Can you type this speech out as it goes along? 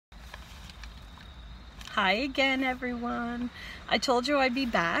Hi again, everyone. I told you I'd be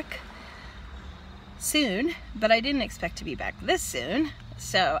back soon, but I didn't expect to be back this soon.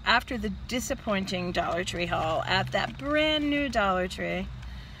 So after the disappointing Dollar Tree haul at that brand new Dollar Tree,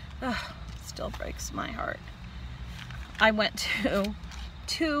 still breaks my heart. I went to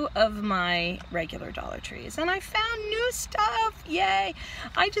two of my regular Dollar Trees and I found new stuff. Yay!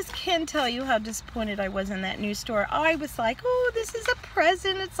 I just can't tell you how disappointed I was in that new store. I was like, oh, this is a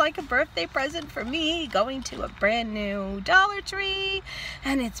present. It's like a birthday present for me, going to a brand new Dollar Tree,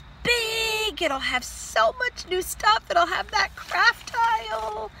 and it's big. It'll have so much new stuff. It'll have that craft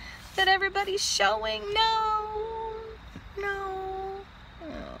aisle that everybody's showing. No. Oh,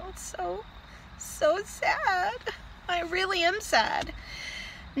 it's so sad. I really am sad.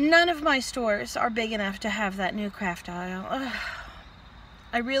 None of my stores are big enough to have that new craft aisle. Ugh.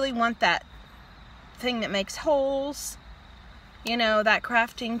 I really want that thing that makes holes, you know, that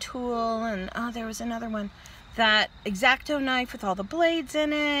crafting tool, and there was another one, that X-Acto knife with all the blades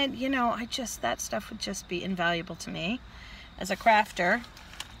in it. You know, that stuff would just be invaluable to me as a crafter.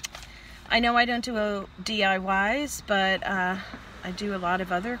 I know I don't do DIYs, but I do a lot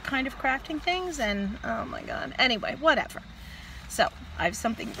of other kind of crafting things, and oh my god. Anyway, whatever. So, I have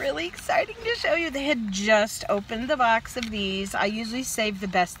something really exciting to show you. They had just opened the box of these. I usually save the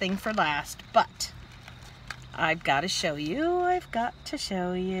best thing for last, but I've got to show you. Oh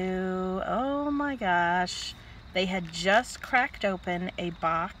my gosh. They had just cracked open a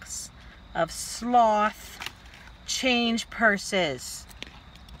box of Sloth change purses.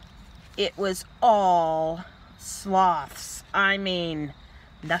 It was all Sloths. I mean,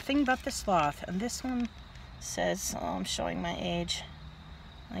 nothing but the Sloth. And this one says, oh, I'm showing my age.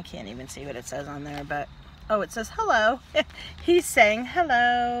 I can't even see what it says on there, but oh, it says hello. He's saying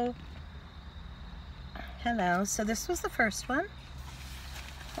hello. Hello. So this was the first one.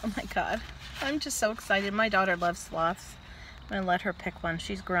 Oh my god. I'm just so excited. My daughter loves Sloths. I'm gonna let her pick one.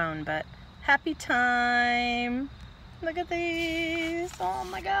 She's grown, but happy time. Look at these. Oh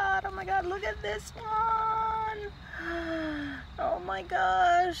my god. Look at this one. Oh my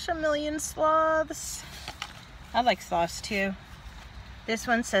gosh. A million Sloths. I like Sloths too. This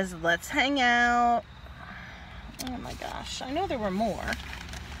one says, let's hang out. Oh my gosh, I know there were more.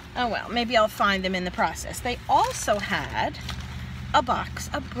 Oh well, maybe I'll find them in the process. They also had a box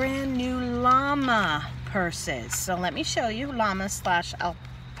of brand new llama purses. So let me show you, llama /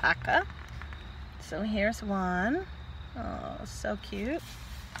 alpaca. So here's one. Oh, so cute.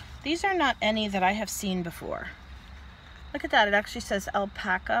 These are not any that I have seen before. Look at that, it actually says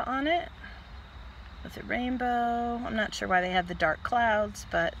alpaca on it, with a rainbow. I'm not sure why they have the dark clouds,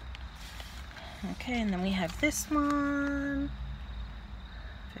 but okay. And then we have this one.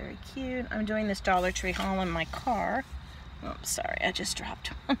 Very cute. I'm doing this Dollar Tree haul in my car. Oh, sorry, I just dropped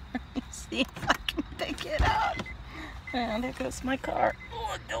one. Let me see if I can pick it up. And there goes my car.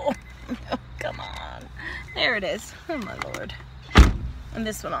 Oh no, no, come on. There it is. Oh my lord. And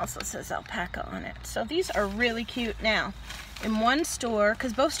this one also says alpaca on it. So these are really cute. Now, in one store,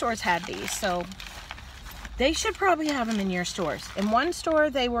 because both stores had these, so they should probably have them in your stores. In one store,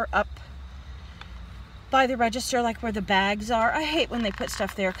 they were up by the register, like where the bags are. I hate when they put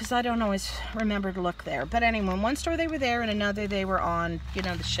stuff there because I don't always remember to look there. But anyway, in one store they were there, and another they were on, you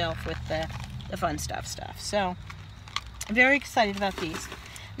know, the shelf with the fun stuff. So, I'm very excited about these.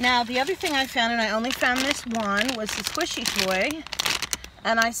 Now, the other thing I found, and I only found this one, was the squishy toy.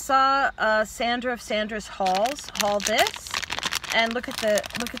 And I saw Sandra of Sandra's Hauls haul this. And look at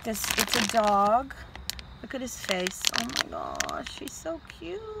this. It's a dog. Look at his face. Oh my gosh, he's so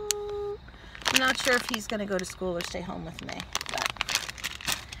cute. I'm not sure if he's gonna go to school or stay home with me. But.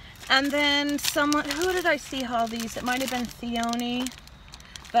 And then someone, who did I see haul these? It might have been Theone,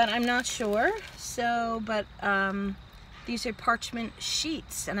 but I'm not sure. So, but these are parchment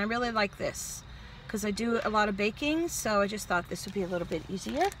sheets, and I really like this because I do a lot of baking, so I just thought this would be a little bit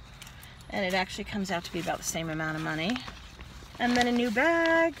easier. And it actually comes out to be about the same amount of money. And then a new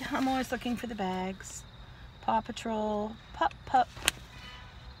bag. I'm always looking for the bags. Paw Patrol, pup,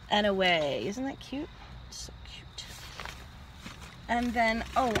 and away. Isn't that cute? So cute. And then,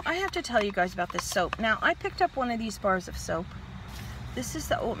 oh, I have to tell you guys about this soap. Now, I picked up one of these bars of soap. This is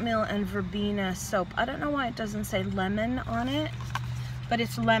the oatmeal and verbena soap. I don't know why it doesn't say lemon on it, but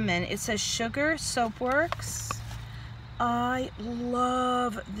it's lemon. It says Sugar Soap Works. I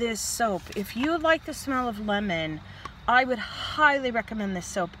love this soap. If you like the smell of lemon, I would highly recommend this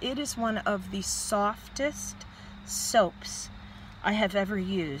soap. It is one of the softest soaps I have ever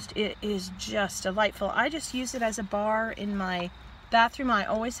used. It is just delightful. I just use it as a bar in my bathroom. I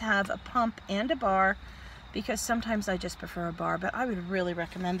always have a pump and a bar because sometimes I just prefer a bar, but I would really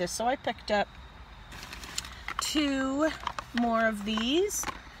recommend this. So I picked up 2 more of these,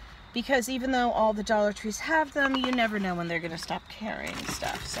 because even though all the Dollar Trees have them, you never know when they're going to stop carrying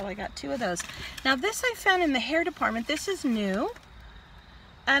stuff. So I got 2 of those. Now this I found in the hair department. This is new.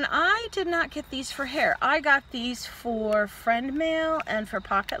 And I did not get these for hair. I got these for friend mail and for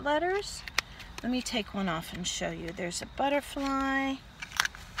pocket letters. Let me take one off and show you. There's a butterfly.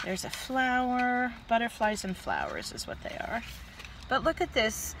 There's a flower. Butterflies and flowers is what they are. But look at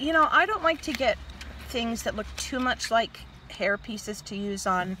this. You know, I don't like to get things that look too much like hair pieces to use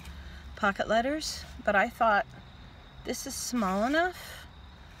on pocket letters. But I thought this is small enough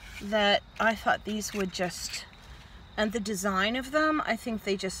that I thought these would just... And the design of them, I think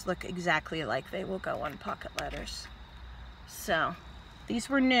they just look exactly like they will go on pocket letters. So, these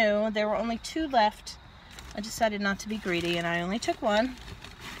were new. There were only 2 left. I decided not to be greedy, and I only took 1.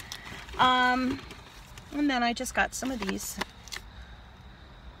 And then I just got some of these.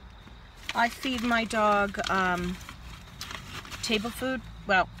 I feed my dog table food,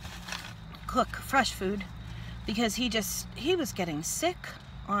 well, cook fresh food, because he was getting sick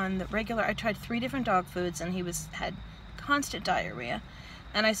on the regular. I tried 3 different dog foods and he had constant diarrhea,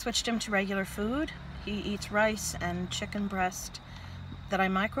 and I switched him to regular food. He eats rice and chicken breast that I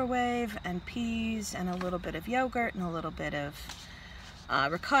microwave, and peas, and a little bit of yogurt, and a little bit of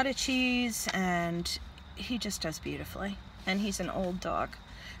ricotta cheese, and he just does beautifully. And he's an old dog.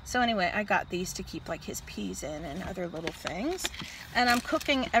 So anyway, I got these to keep like his peas in and other little things. And I'm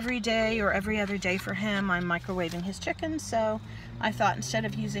cooking every day or every other day for him. I'm microwaving his chicken, so I thought instead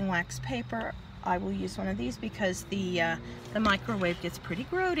of using wax paper, I will use one of these, because the microwave gets pretty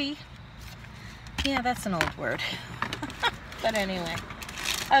grody. Yeah, that's an old word. But anyway.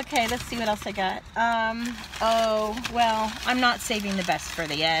 Okay, let's see what else I got. Oh, well, I'm not saving the best for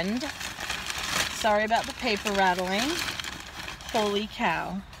the end. Sorry about the paper rattling. Holy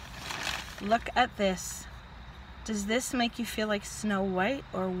cow. Look at this. Does this make you feel like Snow White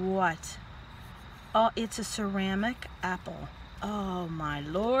or what? Oh, it's a ceramic apple. Oh my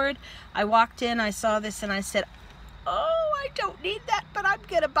Lord. I walked in, I saw this, and I said, oh, I don't need that, but I'm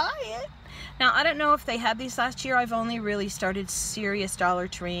gonna buy it. Now, I don't know if they had these last year. I've only really started serious Dollar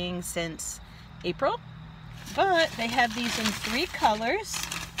Treeing since April. But they have these in 3 colors.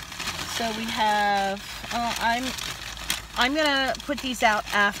 So we have, I'm gonna put these out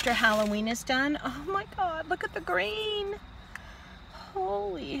after Halloween is done. Oh my God, look at the green.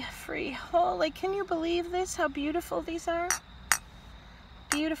 Holy free holy, can you believe this? How beautiful these are?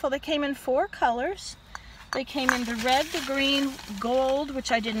 Beautiful. They came in 4 colors. They came in the red, the green, gold,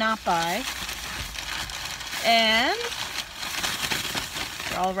 which I did not buy. And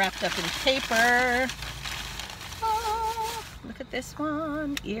they're all wrapped up in paper. Oh, look at this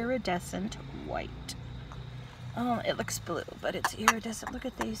one, iridescent white. Oh, it looks blue, but it's iridescent. Look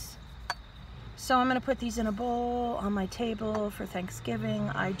at these. So I'm gonna put these in a bowl on my table for Thanksgiving.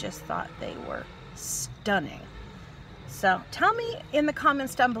 I just thought they were stunning. So tell me in the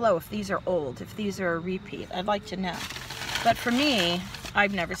comments down below if these are old, if these are a repeat. I'd like to know. But for me,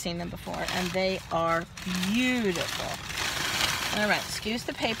 I've never seen them before, and they are beautiful. All right, excuse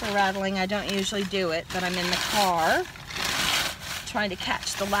the paper rattling. I don't usually do it, but I'm in the car trying to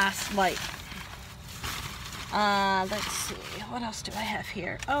catch the last light. Let's see, what else do I have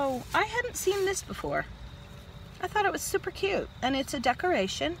here? Oh, I hadn't seen this before. I thought it was super cute, and it's a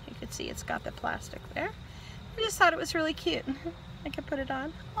decoration. You can see it's got the plastic there. I just thought it was really cute. I could put it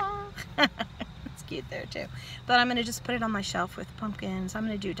on. Oh. It's cute there too. But I'm gonna just put it on my shelf with pumpkins. I'm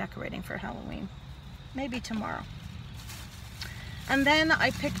gonna do decorating for Halloween. Maybe tomorrow. And then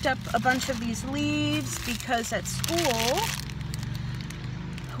I picked up a bunch of these leaves because at school,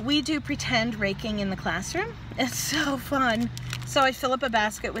 we do pretend raking in the classroom. It's so fun. So I fill up a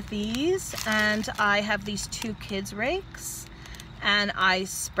basket with these, and I have these 2 kids' rakes, and I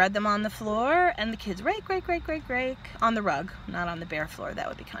spread them on the floor, and the kids rake, rake, rake, rake, rake on the rug, not on the bare floor. That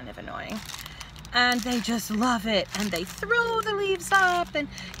would be kind of annoying. And they just love it, and they throw the leaves up, and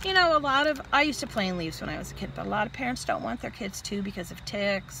you know, I used to play in leaves when I was a kid, but a lot of parents don't want their kids to because of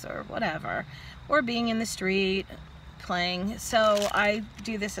ticks or whatever, or being in the street playing. So I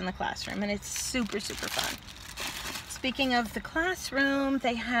do this in the classroom, and it's super, super fun. Speaking of the classroom,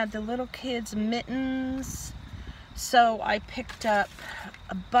 they had the little kids' mittens. So I picked up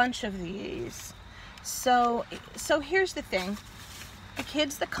a bunch of these. So here's the thing. The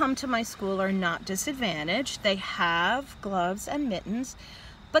kids that come to my school are not disadvantaged. They have gloves and mittens,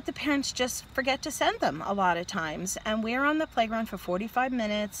 but the parents just forget to send them a lot of times. And we're on the playground for 45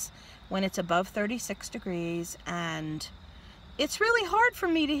 minutes when it's above 36 degrees, and it's really hard for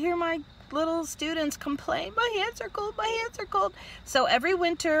me to hear my little students complain, my hands are cold, my hands are cold. So every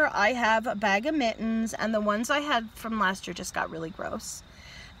winter I have a bag of mittens, and the ones I had from last year just got really gross.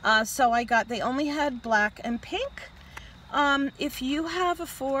 So they only had black and pink. If you have a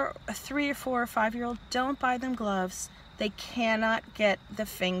 3 or 4 or 5 year old, don't buy them gloves. They cannot get the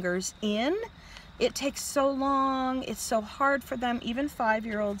fingers in. It takes so long. It's so hard for them, even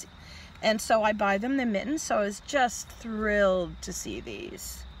 5-year-olds. And so I buy them the mittens. So I was just thrilled to see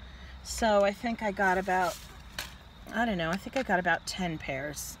these. So I think I got about, I don't know, I think I got about 10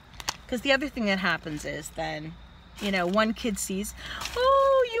 pairs. Because the other thing that happens is then, you know, one kid sees,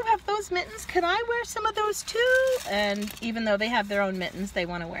 oh, you have those mittens, can I wear some of those too? And even though they have their own mittens, they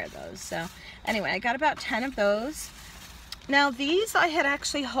want to wear those. So anyway, I got about 10 of those. Now these I had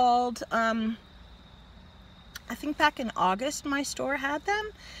actually hauled, I think back in August my store had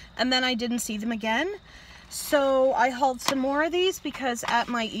them, and then I didn't see them again. So I hauled some more of these because at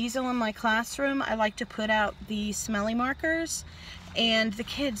my easel in my classroom, I like to put out the smelly markers, and the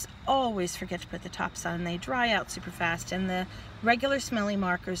kids always forget to put the tops on. They dry out super fast, and the regular smelly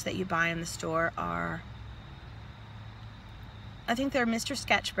markers that you buy in the store are, I think they're Mr.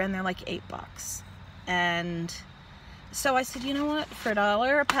 Sketch brand, they're like $8. And so I said, you know what, for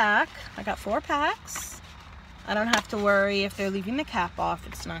 $1 a pack, I got 4 packs. I don't have to worry if they're leaving the cap off.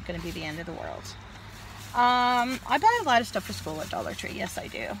 It's not going to be the end of the world. I buy a lot of stuff for school at Dollar Tree. Yes, I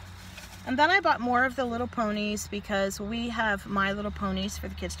do. And then I bought more of the little ponies because we have My Little Ponies for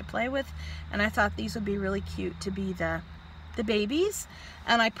the kids to play with. And I thought these would be really cute to be the babies.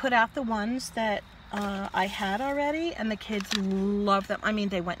 And I put out the ones that I had already, and the kids love them. I mean,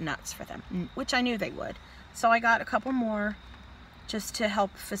 they went nuts for them, which I knew they would. So I got a couple more just to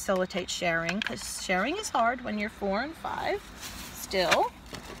help facilitate sharing, because sharing is hard when you're 4 and 5 still.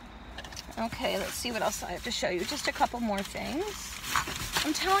 Okay, let's see what else I have to show you. Just a couple more things.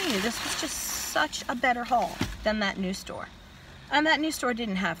 I'm telling you, this was just such a better haul than that new store. And that new store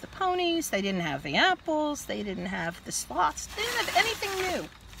didn't have the ponies, they didn't have the apples, they didn't have the sloths, they didn't have anything new.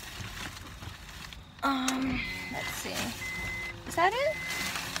 Let's see. Is that it?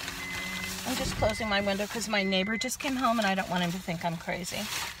 I'm just closing my window because my neighbor just came home and I don't want him to think I'm crazy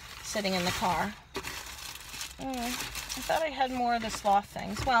sitting in the car. I thought I had more of the sloth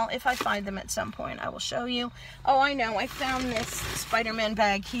things. Well, if I find them at some point, I will show you. Oh, I know. I found this Spider-Man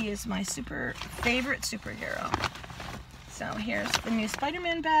bag. He is my favorite superhero. So here's the new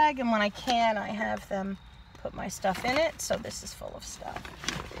Spider-Man bag, and when I can, I have them put my stuff in it. So this is full of stuff.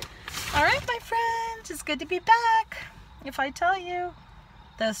 All right, my friends, it's good to be back. If I tell you,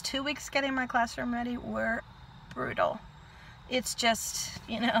 those 2 weeks getting my classroom ready were brutal. It's just,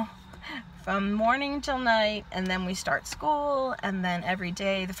 you know, from morning till night, and then we start school, and then every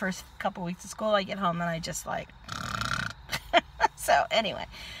day, the first couple weeks of school, I get home and I just like, so anyway,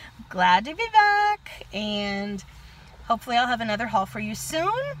 glad to be back, and hopefully I'll have another haul for you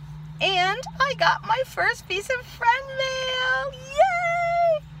soon. And I got my first piece of friend mail.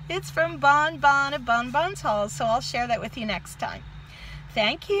 Yay! It's from Bon Bon at Bon Bon's Hauls, so I'll share that with you next time.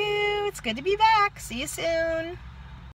 Thank you. It's good to be back. See you soon.